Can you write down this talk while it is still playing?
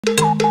You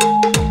can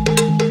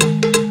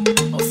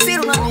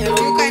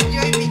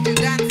join me to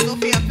dance,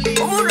 Sophia, please.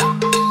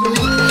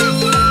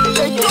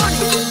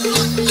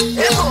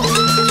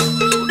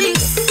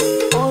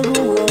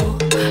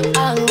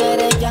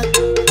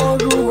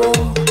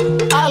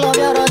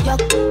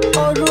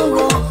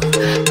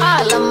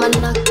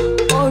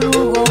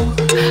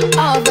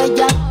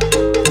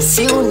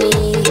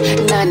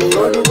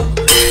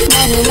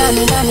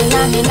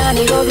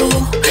 Nani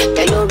orugo,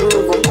 el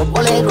orugo,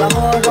 popolero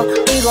amoro,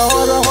 digo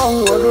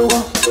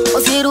orugo,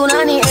 osiru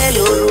nani el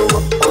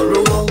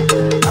orugo,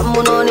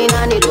 amunoni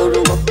nani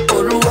orugo,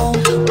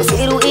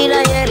 osiru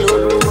ira el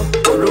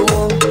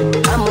orugo,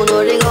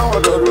 amunorigo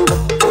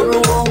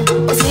orugo,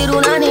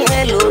 osiru nani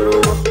el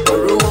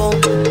orugo,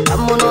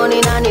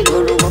 amunoni nani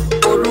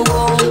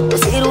orugo,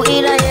 osiru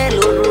ira el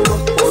orugo,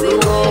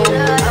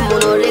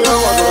 amunorigo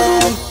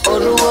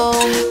orugo,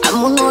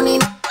 amunoni.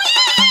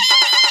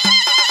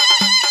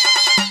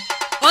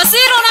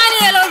 Osiro nani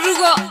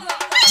elorugo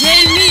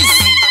James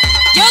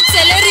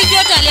Jokseleri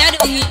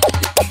Jotaliadongi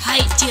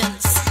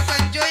Haitians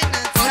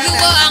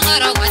Orugo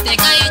angaro kwate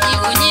kai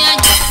jigonyi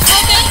anyo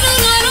Obendu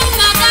noru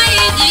makai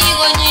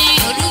jigonyi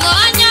Orugo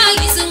anya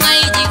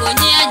gisungai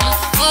jigonyi anyo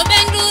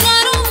Obendu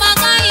noru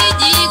makai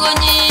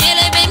jigonyi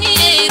Elebeni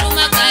eru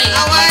makai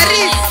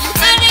Awari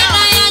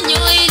Adela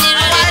yanyo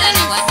ilera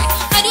retani wate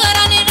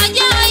Aduara nera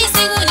jai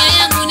sigune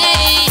yangune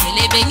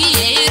Elebeni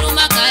eru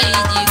makai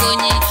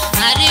jigonyi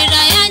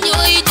Adela yanyo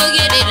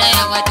togerera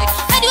yawate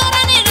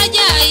aduara ni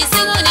raja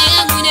isegone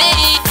yangune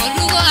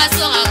orugo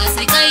asonga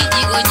gasikai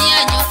jigonyi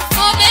anyo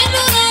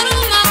obelu noru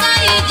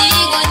makai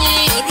jigonyi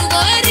orugo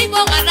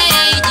eribo kada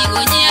ya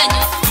jigonyi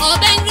anyo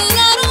obelu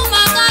noru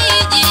makai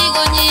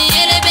jigonyi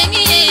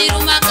elebengi eru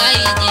makai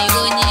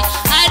jigonyi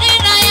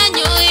adira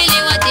yanyo ile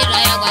watira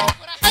yawate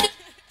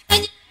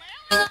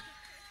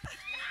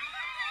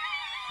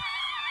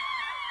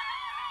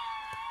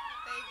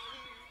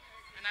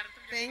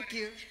Thank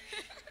you.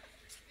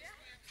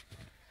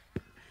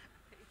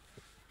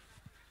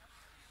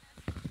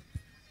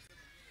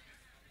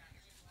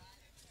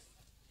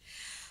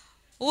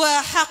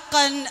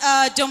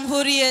 وحقا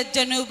جمهورية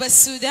جنوب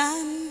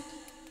السودان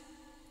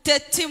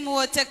تتم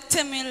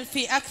وتكتمل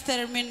في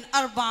أكثر من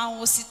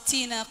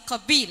 64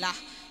 قبيلة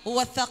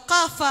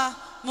وثقافة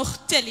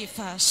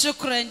مختلفة.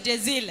 شكرا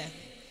جزيلا.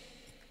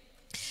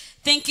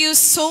 Thank you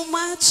so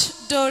much,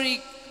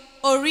 Dori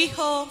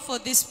Oriho, for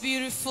this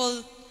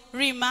beautiful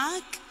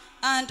remark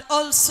and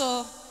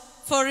also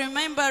for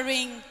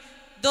remembering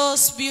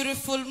those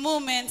beautiful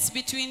moments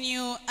between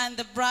you and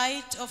the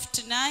bride of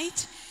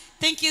tonight.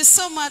 Thank you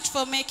so much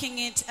for making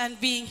it and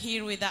being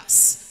here with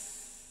us.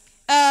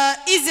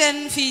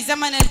 إذن في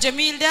زمن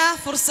الجميل ده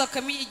فرصة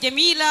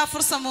جميلة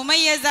فرصة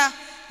مميزة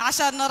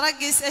عشان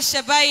نرقص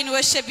الشباين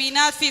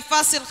والشبينات في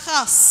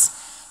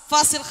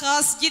فاصل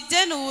خاص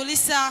جدا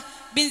ولسه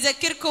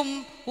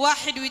بنذكركم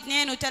 1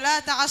 و2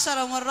 و3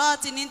 10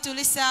 مرات ان انتوا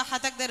لسه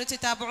حتقدروا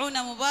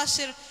تتابعونا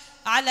مباشر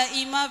على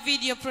إيما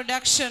فيديو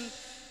برودكشن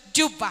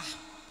جوبا.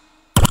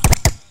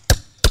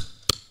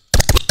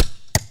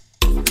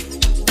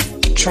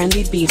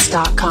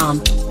 trendybeats.com.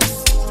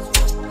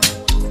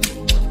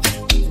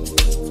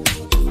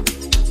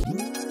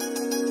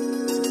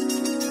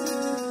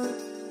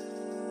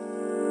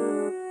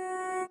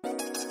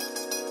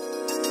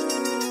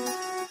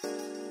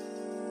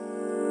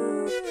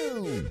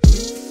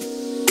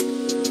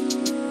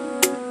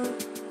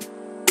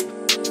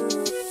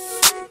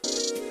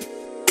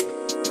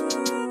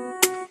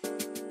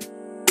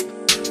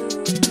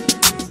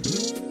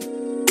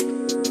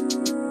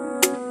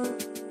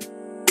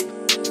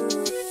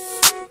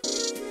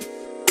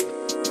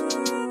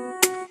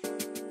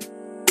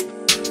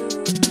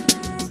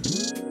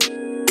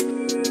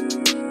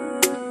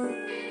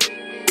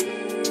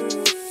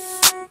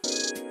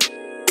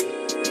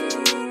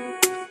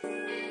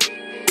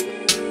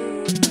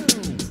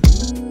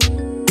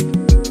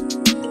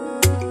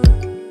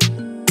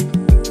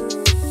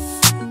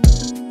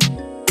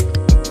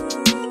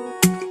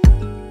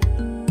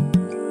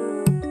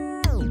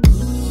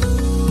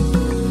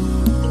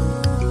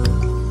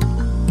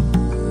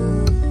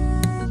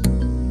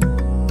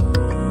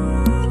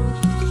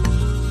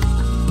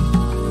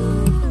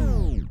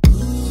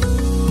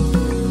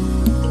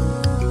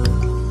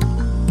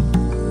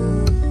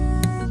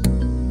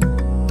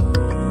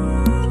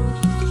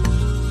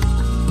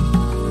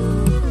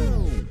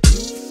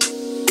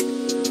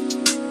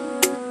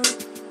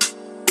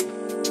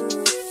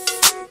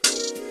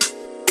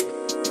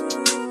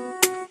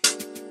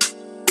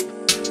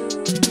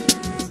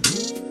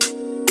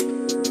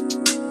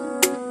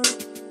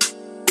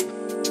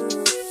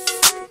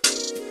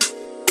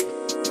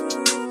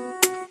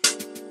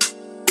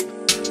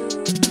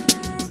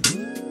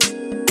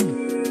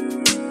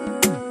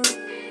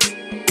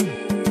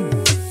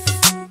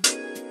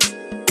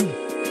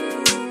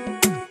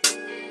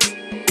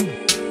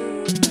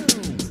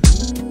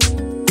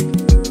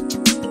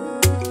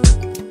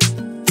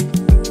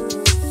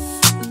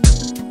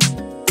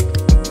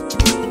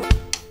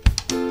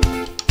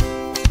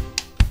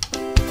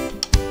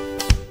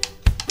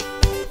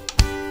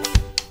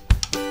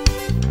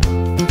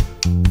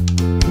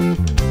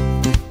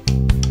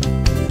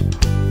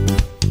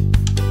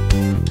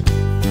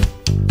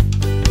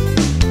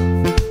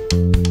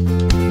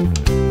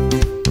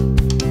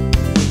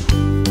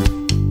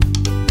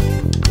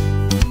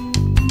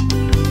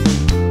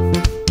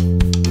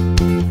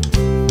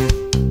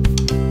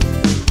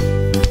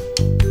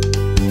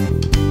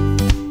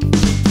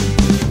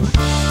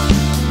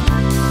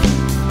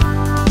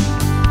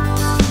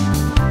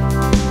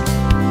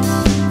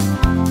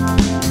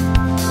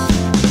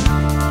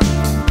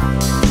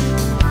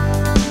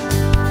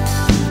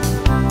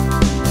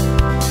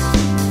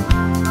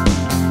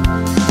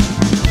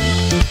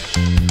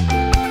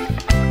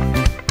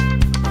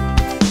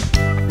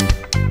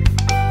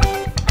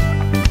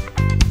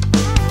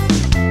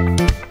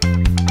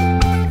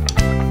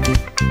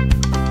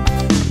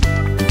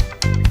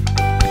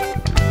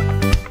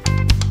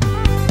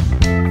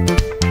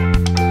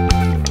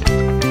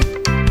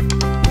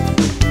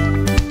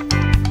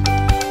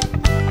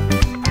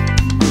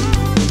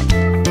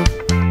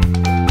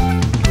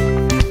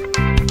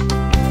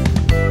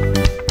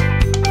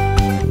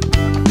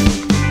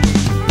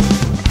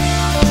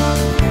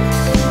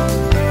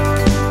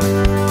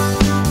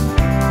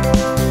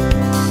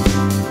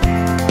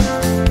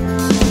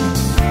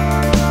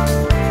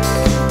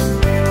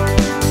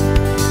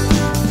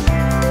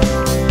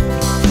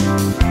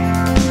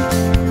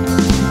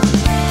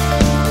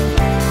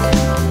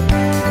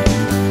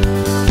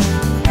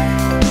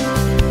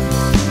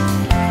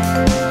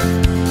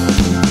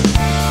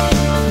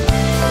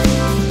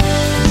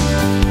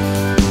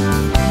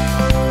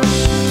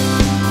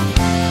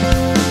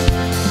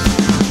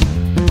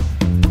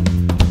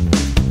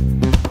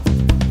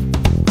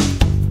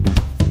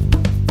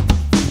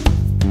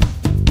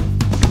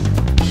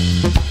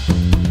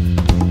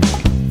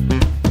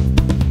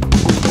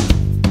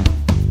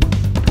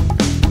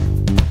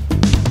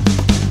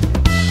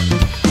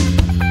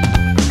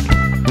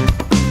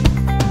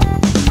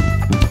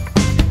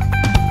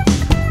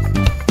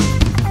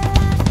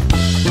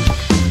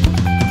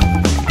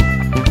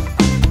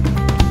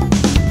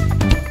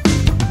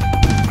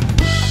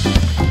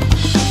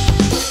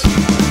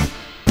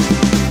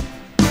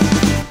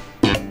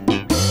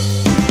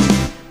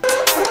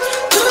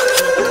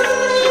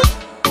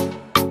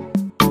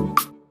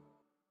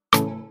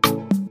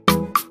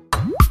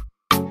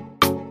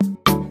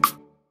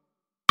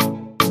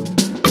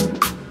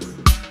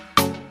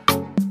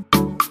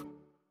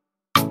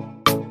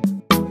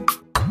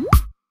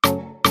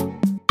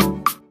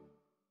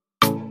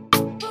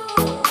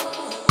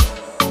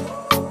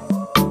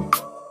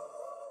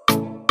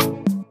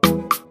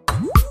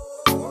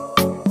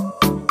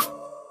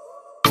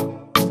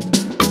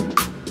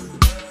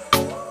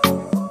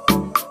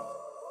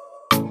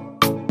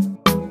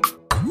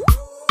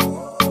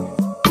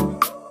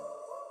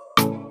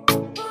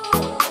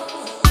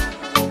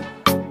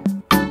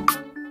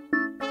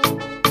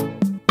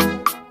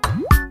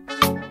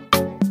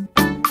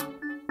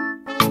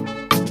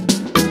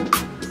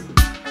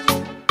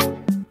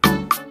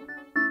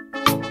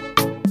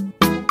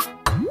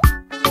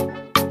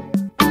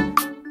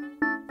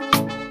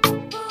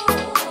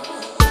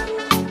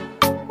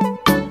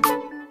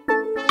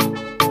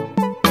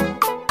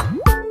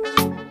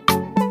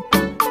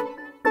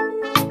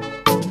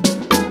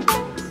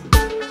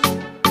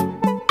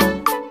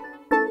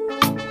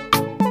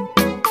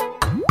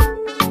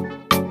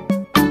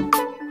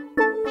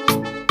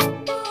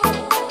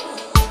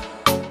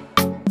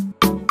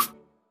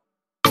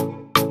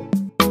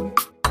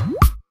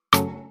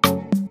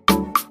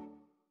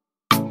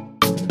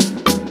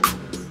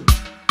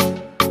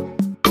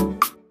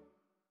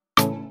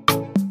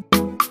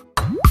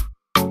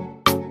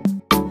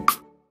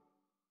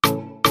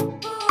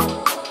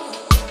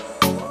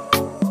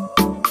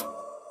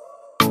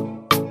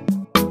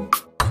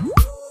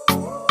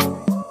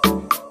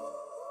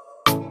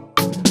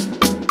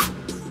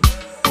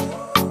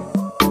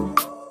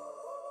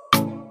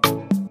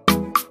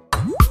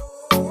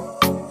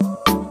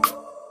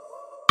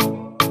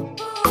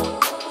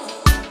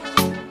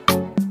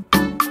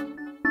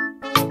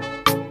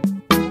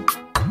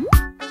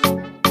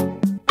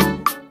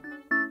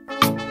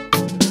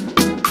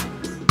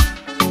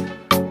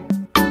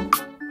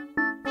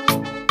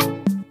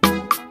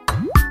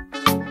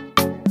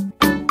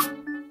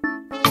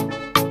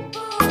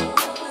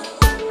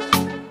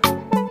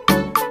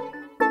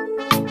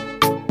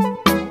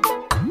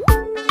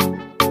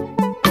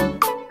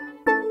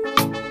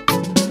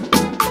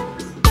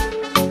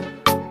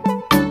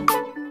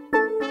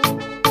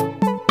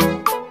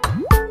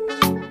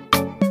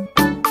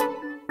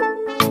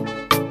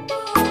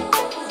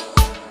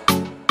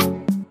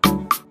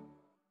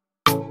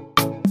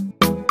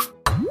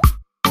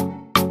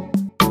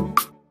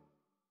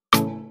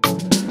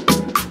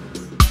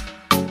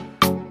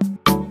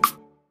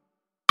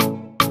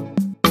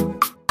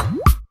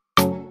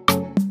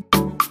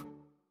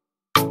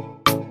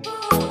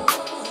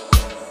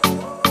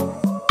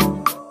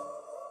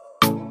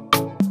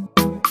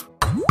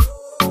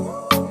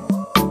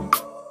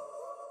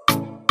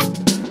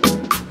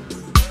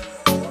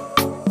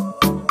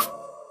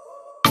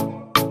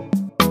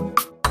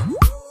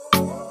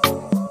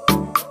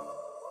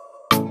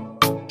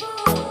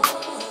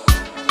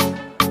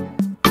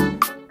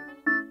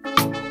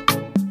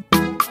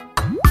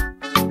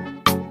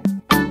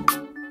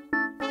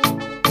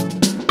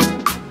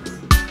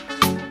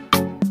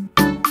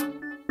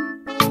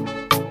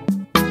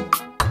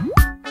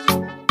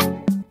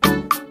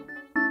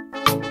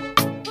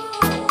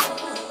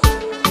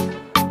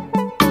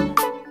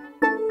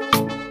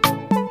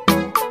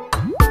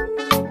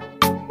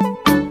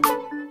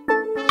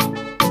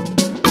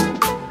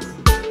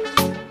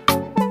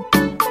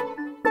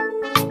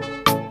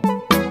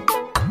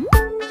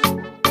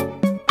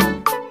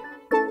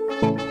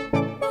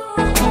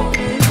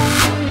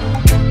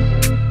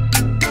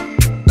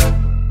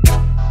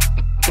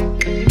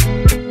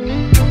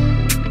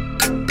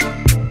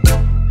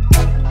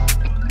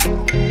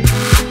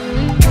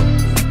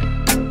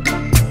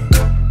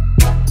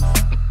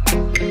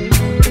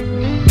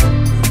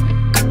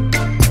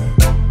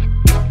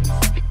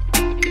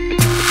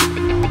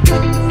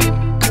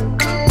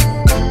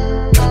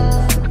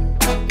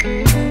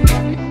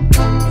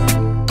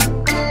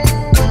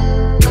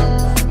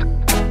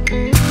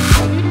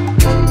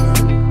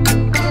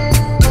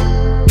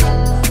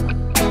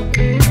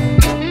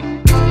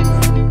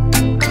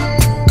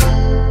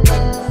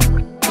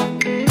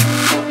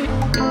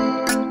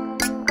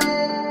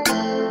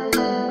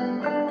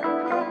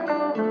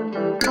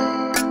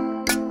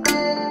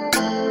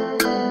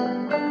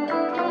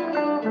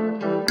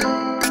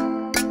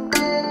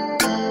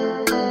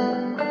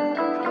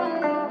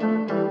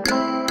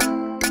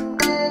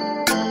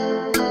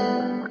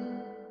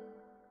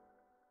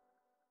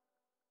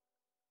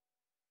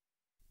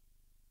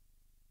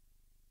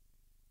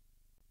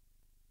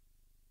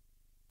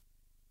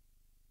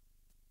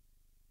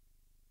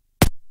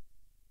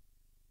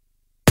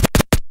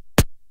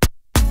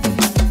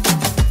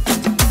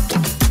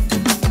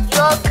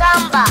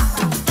 bumper.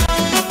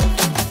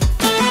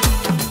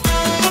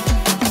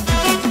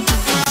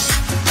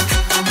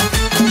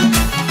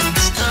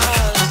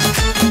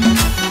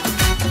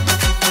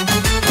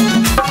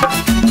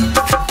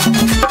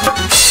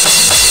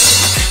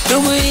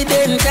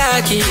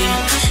 Dentaki,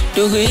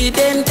 dugui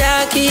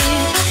dentaki,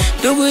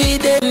 dugui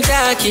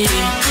dentaki,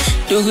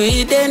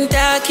 dugui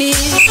dentaki,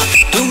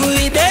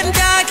 dugui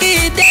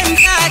dentaki,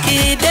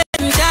 dentaki,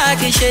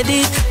 dentaki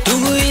shedi,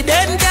 dugui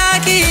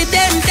dentaki,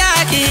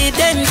 dentaki,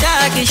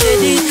 dentaki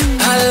shedi.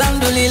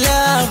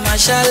 Alhamdulillah,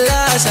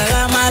 mashallah,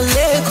 salam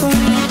alaikum.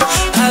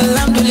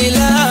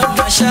 Alhamdulillah,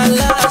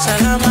 mashallah,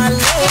 salam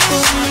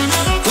alaikum.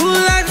 Ooh,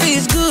 life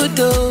is good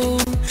though,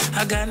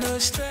 I got no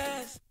stress.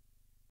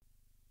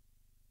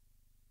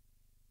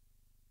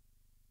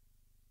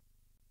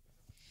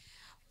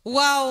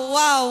 Wow,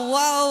 wow,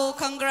 wow.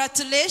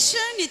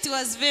 Congratulations. It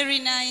was very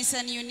nice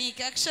and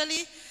unique,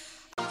 actually.